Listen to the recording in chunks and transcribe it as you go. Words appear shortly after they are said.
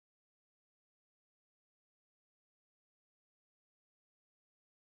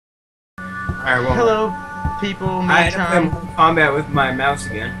Alright, well, Hello, people. Me I and had to play Tom. Mortal Kombat with my mouse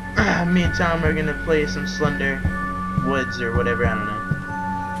again. Me and Tom are gonna play some Slender Woods or whatever. I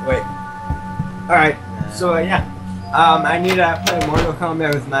don't Wait. Alright, know. so yeah. I need to play Mortal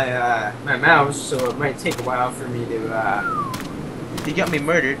Kombat with my my mouse, so it might take a while for me to He got me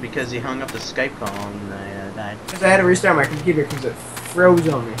murdered because he hung up the Skype call and I died. because I had to restart my computer because it froze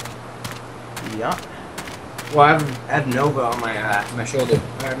on me. Yup. Well, I have Nova on my my shoulder.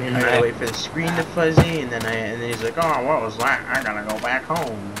 I mean, I gotta wait for the screen to fuzzy, and then he's like, "Oh, what was that? I gotta go back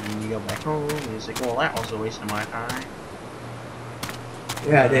home." And you go back home, and he's like, "Well, that was a waste of my time."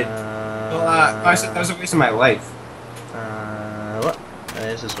 Yeah, I did. Well, I said that was a waste of my life. What?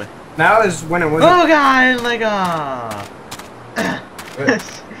 It's this way. That was when it wasn't. Oh God! Like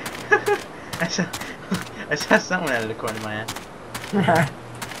I saw someone out of the corner of my eye.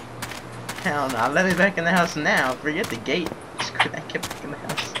 Hell no, let me back in the house now. Forget the gate. Screw that, get back in the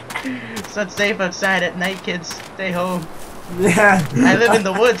house. It's not safe outside at night, kids. Stay home. Yeah. I live in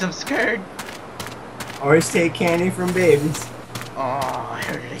the woods, I'm scared. Always take candy from babies. Oh, I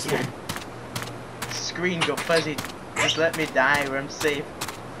heard it again. Screen go fuzzy. Just let me die where I'm safe.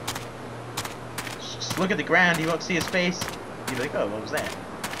 Just look at the ground, you won't see his face. You'll be like, oh, what was that?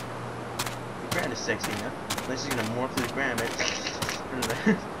 The ground is sexy enough. Unless he's gonna morph through the ground, man.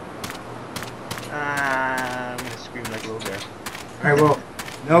 I'm gonna scream like a little girl. Alright, well,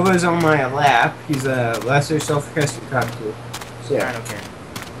 Nova's on my lap. He's a lesser self-crested cockatoo. So I yeah, don't care.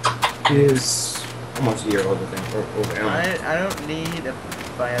 he's almost a year old, I think, or over. I don't need a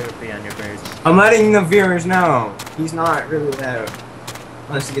biography on your birds. I'm letting the viewers know he's not really that.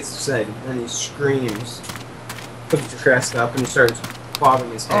 Unless he gets excited, then he screams, puts the crest up, and he starts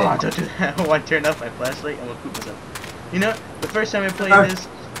bobbing his head. Oh, don't do that. I want to turn off my flashlight and we'll poop myself. You know, the first time I played this,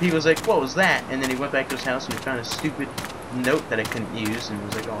 he was like, what was that? And then he went back to his house and he found a stupid note that I couldn't use and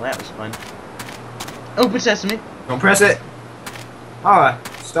was like, oh, that was fun. Open sesame. Don't press it. Oh,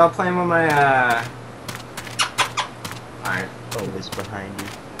 stop playing with my Alright. Always behind you.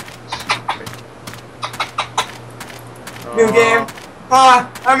 Stupid. New game.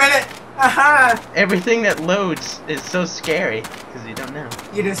 Ah, I'm in it. Aha! Everything that loads is so scary because you don't know.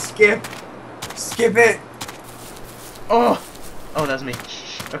 You just skip it. Oh, oh, that was me.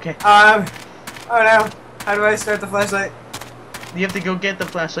 Okay. Oh no. How do I start the flashlight? You have to go get the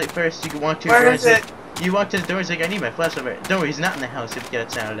flashlight first. You can walk to your Where door. is it? You walk to the door. It's like, I need my flashlight. Don't worry, he's not in the house. You have to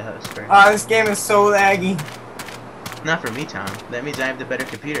get it out of the house first. This game is so laggy. Not for me, Tom. That means I have the better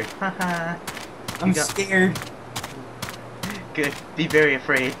computer. Haha. I'm scared. Good. Be very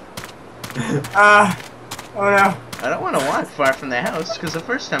afraid. Oh no. I don't want to walk far from the house because the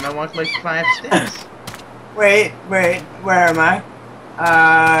first time I walked like 5 steps. Wait, where am I?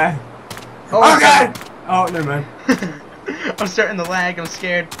 Oh God! Oh, never mind. I'm starting to lag. I'm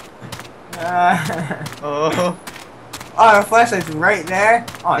scared. Oh. Oh, the flashlight's right there.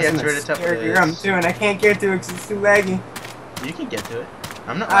 Oh, Yeah, it's it's in right a at the top of scary the room too, and I can't get to it because it's too laggy. You can get to it.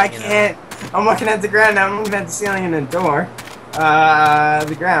 I'm not. I lagging can't. I'm looking at the ground now. I'm looking at the ceiling and the door.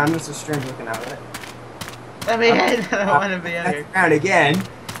 The ground. This is strange looking out of it. Let me in. I don't want to be out At here. the ground again.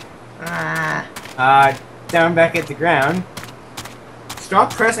 Ah. Down back at the ground.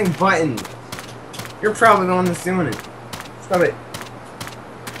 Stop pressing buttons. You're probably the one that's doing it. Stop it.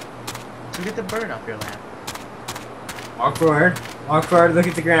 So get the bird off your lap. Walk forward. Walk forward. Look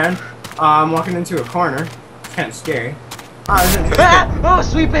at the ground. I'm walking into a corner. It's kind of scary. Ah! Oh,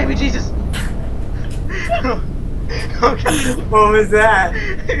 sweet baby Jesus! Okay. What was that?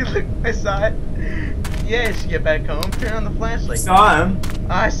 Look, I saw it. Yeah, you should get back home. Turn on the flashlight. Saw him.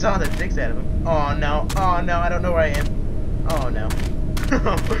 Oh, I saw the dicks out of him. Oh no. Oh no, I don't know where I am. Oh no.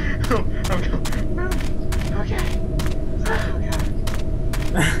 Oh, I'm going. Okay. Oh god.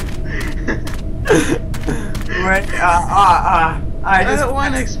 What? I don't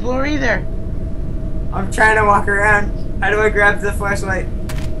want to explore either. I'm trying to walk around. How do I grab the flashlight?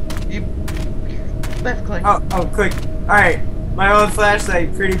 You left click. Oh, click. Alright. My old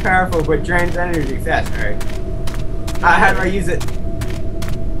flashlight, pretty powerful, but drains energy fast. Alright. How do I use it?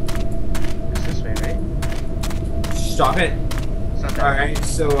 It's this way, right? Stop it. It's not that. Alright,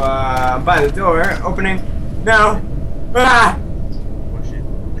 so, by the door, opening. No! Ah! Oh shit.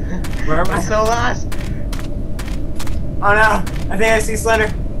 Where am I? I'm so lost. Oh no! I think I see Slender.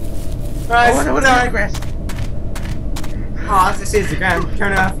 Oh no, what sorry. grass? Oh, I see it's the ground.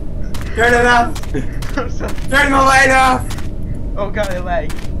 Turn it off. Turn it off! I'm so Turn the light off! Oh god, I lag.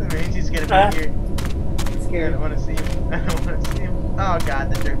 That means he's gonna be here. I Scared. don't want to see him. I don't want to see him. Oh god,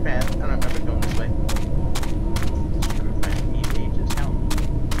 the dirt path. I don't remember going this way.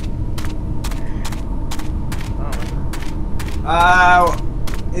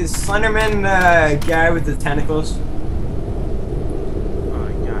 is Slenderman the guy with the tentacles? Oh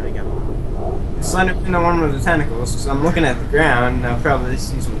my god, I got one. Is Slenderman the one with the tentacles? Because I'm looking at the ground and I'll probably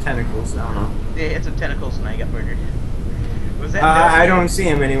see some tentacles. I don't know. Yeah, he had some tentacles and I got murdered. Was that I don't see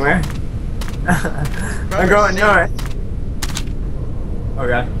him anywhere. I'm going north. Oh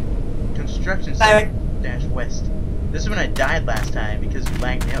god. Construction site dash west. This is when I died last time because you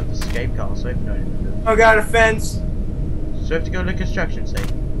lagged me out with the Skype call, so I have no idea what to do. Oh god, a fence. So I have to go to the construction site.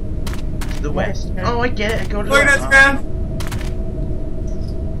 To the west. Oh, I get it. I go to the Look west. at the ground.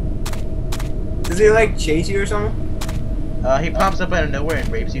 Does he like chase you or something? He pops up out of nowhere and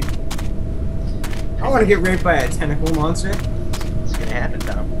rapes you. I want to get raped by a tentacle monster. It's gonna happen,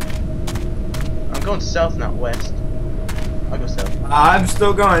 Tom. I'm going south, not west. I'll go south. I'm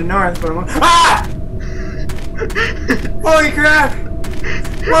still going north, but I'm ah! Holy crap!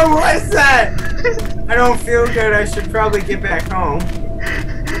 What was that? I don't feel good. I should probably get back home.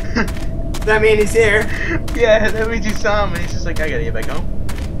 Does that mean he's here? Yeah, that means you saw him and he's just like, I gotta get back home.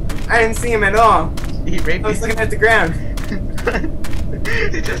 I didn't see him at all. He raped I was me. looking at the ground.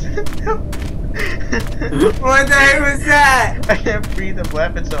 He doesn't know. What the heck was that? I can't breathe. I'm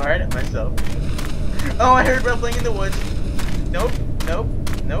laughing so hard at myself. Oh, I heard ruffling in the woods. Nope, nope,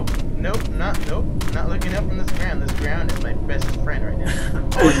 nope, nope, not looking up from this ground. This ground is my bestest friend right now.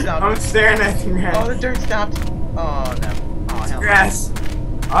 Oh, it stopped. I'm staring at the ground. Oh, the dirt stopped. Oh, no. Oh, hell no. Grass.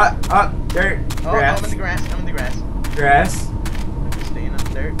 Dirt. Oh, Grass. I'm in the grass. I'm in the grass. Grass. I'm staying on the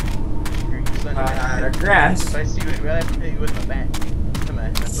dirt. The grass. If I see you, I'll have to hit you with my back. Come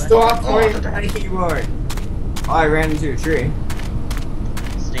on. Stop Oh, pointing at the keyboard. Oh, I ran into a tree.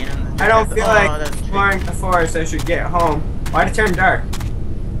 Staying on the dirt. I don't feel like that's a tree. exploring the forest. I should get home. Why'd it turn dark?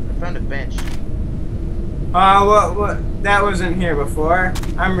 I found a bench. What? That wasn't here before.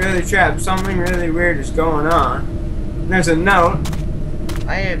 I'm really trapped. Something really weird is going on. There's a note.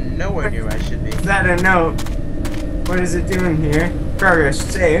 I am nowhere near where I should be. Is that a note? What is it doing here? Progress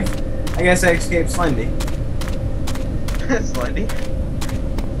saved. I guess I escaped Slendy. Slendy?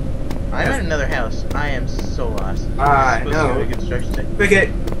 I'm in another house. I am so lost. I know. Click it.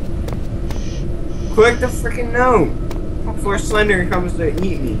 Click the freaking note. Before Slender comes to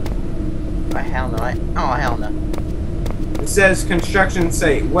eat me. Oh, hell no. Oh, hell no. It says construction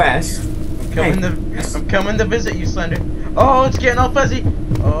site west. I'm coming to visit you, Slender. Oh, it's getting all fuzzy.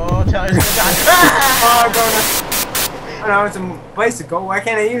 Oh, Tyler's gonna die. Oh no, it's a bicycle. Why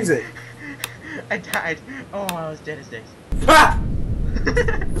can't I use it? I died. Oh, I was dead as days. Ah!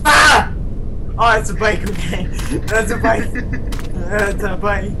 Ah! Oh, it's a bike. Okay, that's a bike. That's a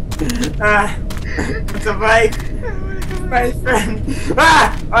bike. Ah, it's a bike. My friend.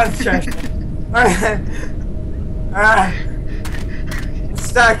 Ah! Oh, it's trash. Ah! It's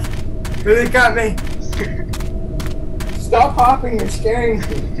stuck. Really got me. Stop hopping. You're scaring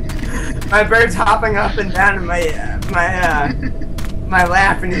me. My bird's hopping up and down in my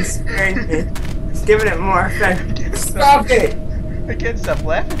lap, and he's scaring me. He's giving it more effect. Stop it! I can't stop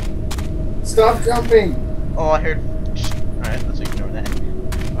laughing. Stop jumping! Oh, I heard. Alright, let's ignore that.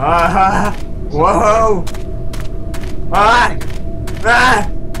 Whoa! Ah! Ah!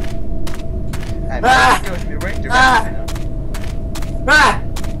 I'm going in the right direction now. Ah!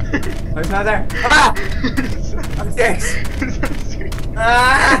 Oh, it's not there. Ah! I'm six.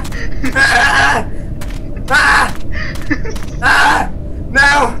 Ah! Ah! Ah! Ah! No!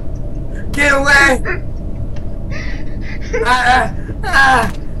 Get away! Ah!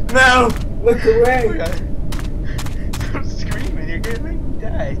 Ah! No! Look away! Stop screaming, you're gonna make me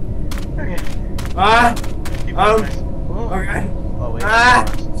die. Okay. Ah! Keep Oh nice. god! Oh, wait. Ah!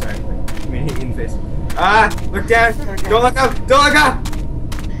 Sorry. I mean, hit you in the face. Ah! Look down! Don't look up! Don't look up!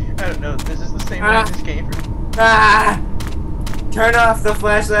 I don't know, this is the same way this came from. Ah! Turn off the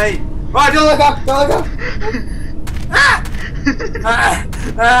flashlight! Oh, don't look up! Don't look up! Ah! Ah!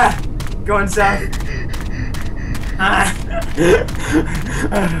 Ah! Going south. Ah!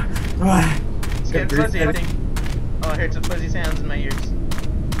 It's getting fuzzy, I think. Oh, I heard some fuzzy sounds in my ears.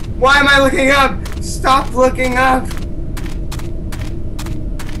 Why am I looking up? Stop looking up!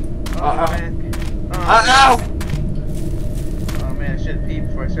 Oh, man. Uh-oh! Oh, man, I should have peed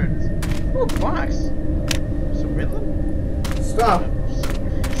before I started this. Ooh, box. Some Ritalin? Stop.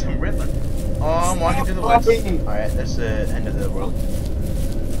 Some Ritalin. Oh, I'm walking through the woods. Alright, that's the end of the world.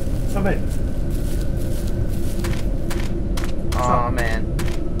 Stop it. Oh, man.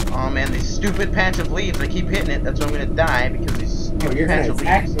 Oh, man, these stupid patch of leaves. I keep hitting it. That's why I'm gonna die, because these stupid You're patch gonna of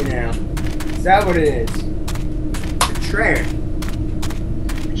attack leaves. me now. Is that what it is? Betrayer.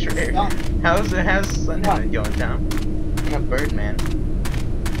 Sure. Stop. How's Slenderman going, Tom? I'm a bird man.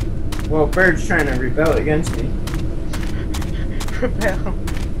 Well, Bird's trying to rebel against me. Rebel.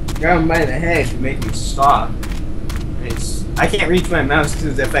 grab him by the head to make him stop. I can't reach my mouse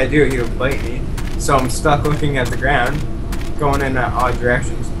because if I do, he'll bite me. So I'm stuck looking at the ground, going in odd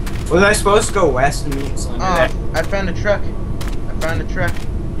directions. Was I supposed to go west and meet Slender? Oh, I found a truck. I found a truck.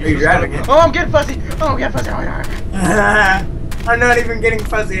 Are you driving it? Oh, I'm getting fuzzy. Oh, I'm getting fuzzy. Oh, I'm not even getting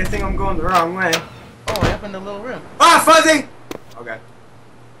fuzzy. I think I'm going the wrong way. I opened a little room. Ah, fuzzy! Okay.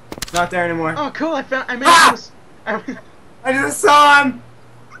 It's not there anymore. Oh, cool. I made this. I just saw him!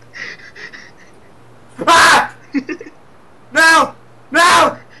 Ah! No!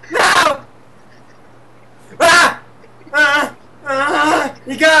 No! No! Ah!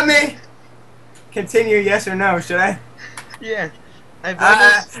 You got me! Continue, yes or no, should I? Yeah.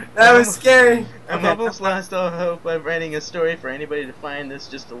 That was scary. I've almost lost all hope. I'm writing a story for anybody to find this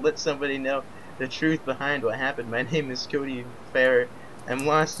just to let somebody know the truth behind what happened. My name is Cody Farrer. I'm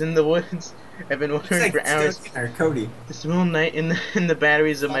lost in the woods. I've been wandering for hours. Cody. This whole night in the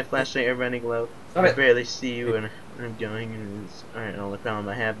batteries of my flashlight are running low. I barely see you and I'm going and it's alright, all the problem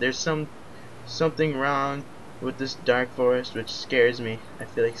I have. There's something wrong with this dark forest which scares me. I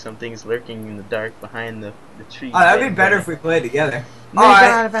feel like something's lurking in the dark behind the trees. Oh, that'd be better if we played together. No,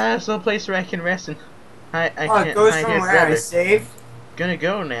 God, if I have some place where I can rest and I can't it goes hide from here where I forever. saved. Gonna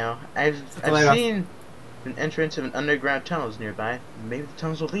go now. I've seen an entrance of an underground tunnels nearby. Maybe the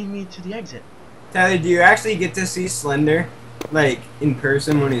tunnels will lead me to the exit. Tyler, do you actually get to see Slender, like, in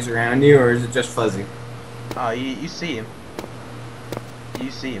person when he's around you, or is it just fuzzy? Oh, you see him.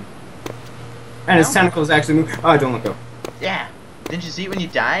 You see him. And his tentacles actually move. Oh, don't look up. Yeah. Didn't you see it when you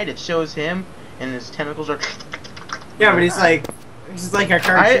died? It shows him, and his tentacles are... Yeah, but he's like a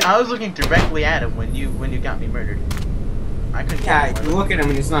cartoon. I was looking directly at him when you got me murdered. I couldn't. Yeah, you look at him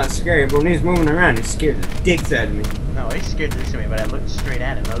and he's not scary, but when he's moving around, he scares the dicks out of me. No, he scared the dicks out of me, but I looked straight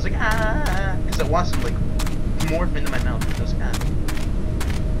at him. I was like, ah, because it wants to like morph into my mouth. I was like, ah.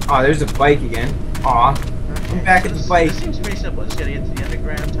 Oh, there's a bike again. Aw. Okay. I'm back at the bike. This seems pretty simple. I just gotta get to the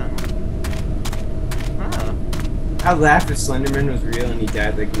underground tunnel. Oh. I laughed if Slenderman was real and he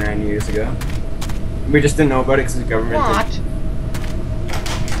died like 9 years ago. We just didn't know about it because the government What?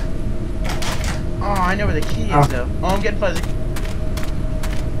 Oh, I know where the key is though. Oh, I'm getting fuzzy.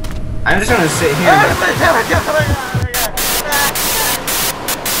 I'm just gonna sit here.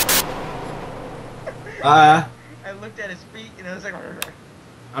 I looked at his feet and I was like,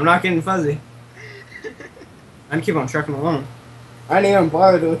 I'm not getting fuzzy. I'm gonna keep on trucking along. I didn't even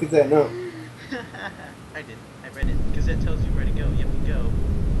bother to look at that note. I did. I read it because it tells you where to go. You have to go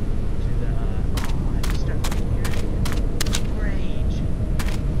to the. Oh, I just started here. Rage.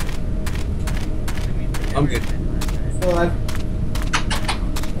 I'm good. Still alive.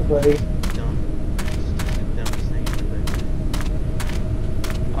 Hey, buddy. Dumb. It's the dumbest thing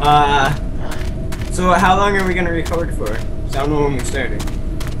ever. So how long are we gonna record for? So I don't know when we started.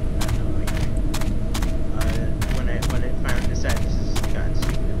 When I finally decide this has gotten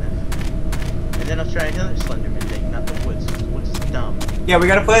stupid enough. And then I'll try another Slenderman thing, not the woods, because the woods is dumb. Yeah, we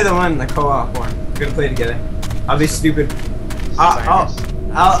gotta play the co-op one. We gotta play together. I'll be stupid.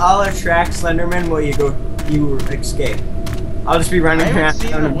 I'll attract Slenderman while you escape. I'll just be running around. I haven't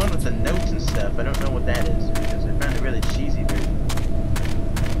seen the one with the notes and stuff. I don't know what that is, because I found a really cheesy version.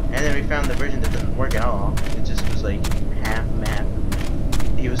 And then we found the version that didn't work at all. It just was like half map.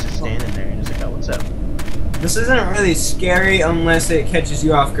 He was just standing there and he was like, oh, what's up? This isn't really scary unless it catches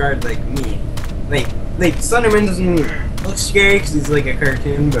you off guard like me. Like Slenderman doesn't really look scary because he's like a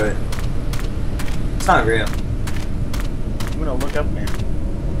cartoon, but it's not real. I'm gonna look up now.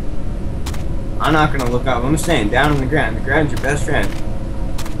 I'm not gonna look up. I'm staying down on the ground. The ground's your best friend.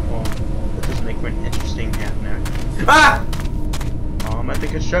 Well, that doesn't make for an interesting half an hour. Ah! Oh, I'm at the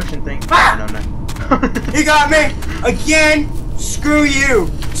construction thing. Ah! No, I'm not. He got me! Again! Screw you!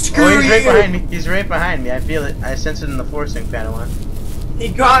 Screw oh, he's you! right behind me. He's right behind me. I feel it. I sense it in the forcing Padawan. He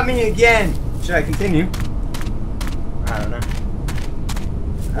got me again! Should I continue? I don't know.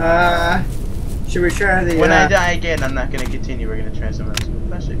 Should we try the, When I die again, I'm not gonna continue. We're gonna try some of those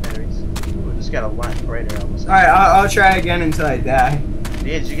flashlight batteries. Ooh, this got a lot brighter almost. Alright, I'll try again until I die.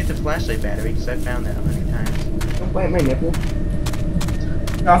 Yeah, did you get the flashlight battery? Because I found that 100 times. Don't bite my nipple.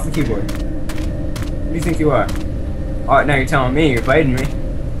 Get off the keyboard. Who do you think you are? Oh, now you're telling me you're biting me.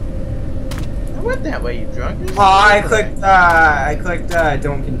 I went that way, you drunk. Oh, I clicked,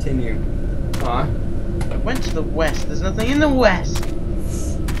 don't continue. Aw. I went to the west. There's nothing in the west.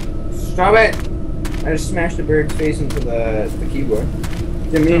 Stop it! I just smashed the bird's face into the keyboard.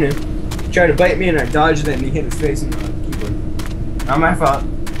 Didn't mean it. He tried to bite me and I dodged it and he hit his face in the keyboard. Not my fault.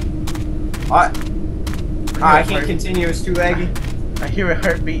 What? I can't continue, it's too laggy. I hear a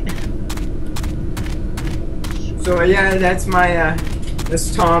heartbeat. So yeah, that's my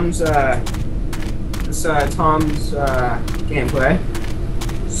this Tom's gameplay.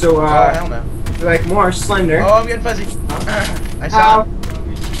 So Oh, hell no. if you like more Slender. Oh, I'm getting fuzzy. I saw.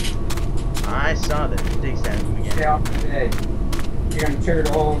 I saw that. It takes that again. Stay off the bed. You're gonna turn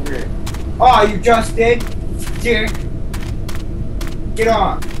it all over. Oh, you just did, dick. Get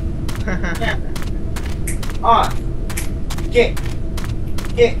off. Off. Get.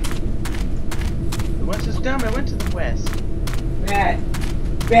 The west is dumb. I went to the west. Bad.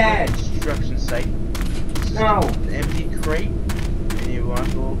 Construction site. No. An empty crate. And you walk a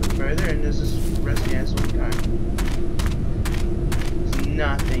little bit further, and there's this rusty ass old car. There's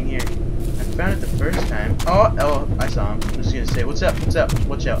nothing here. I found it the first time. Oh, I saw him. I'm just gonna say, what's up?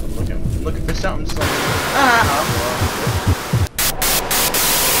 Watch out. I'm looking for something. Just like,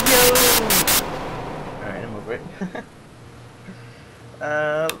 Yo! Alright, I'm over it.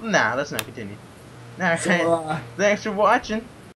 Nah, let's not continue. Alright, So, thanks for watching.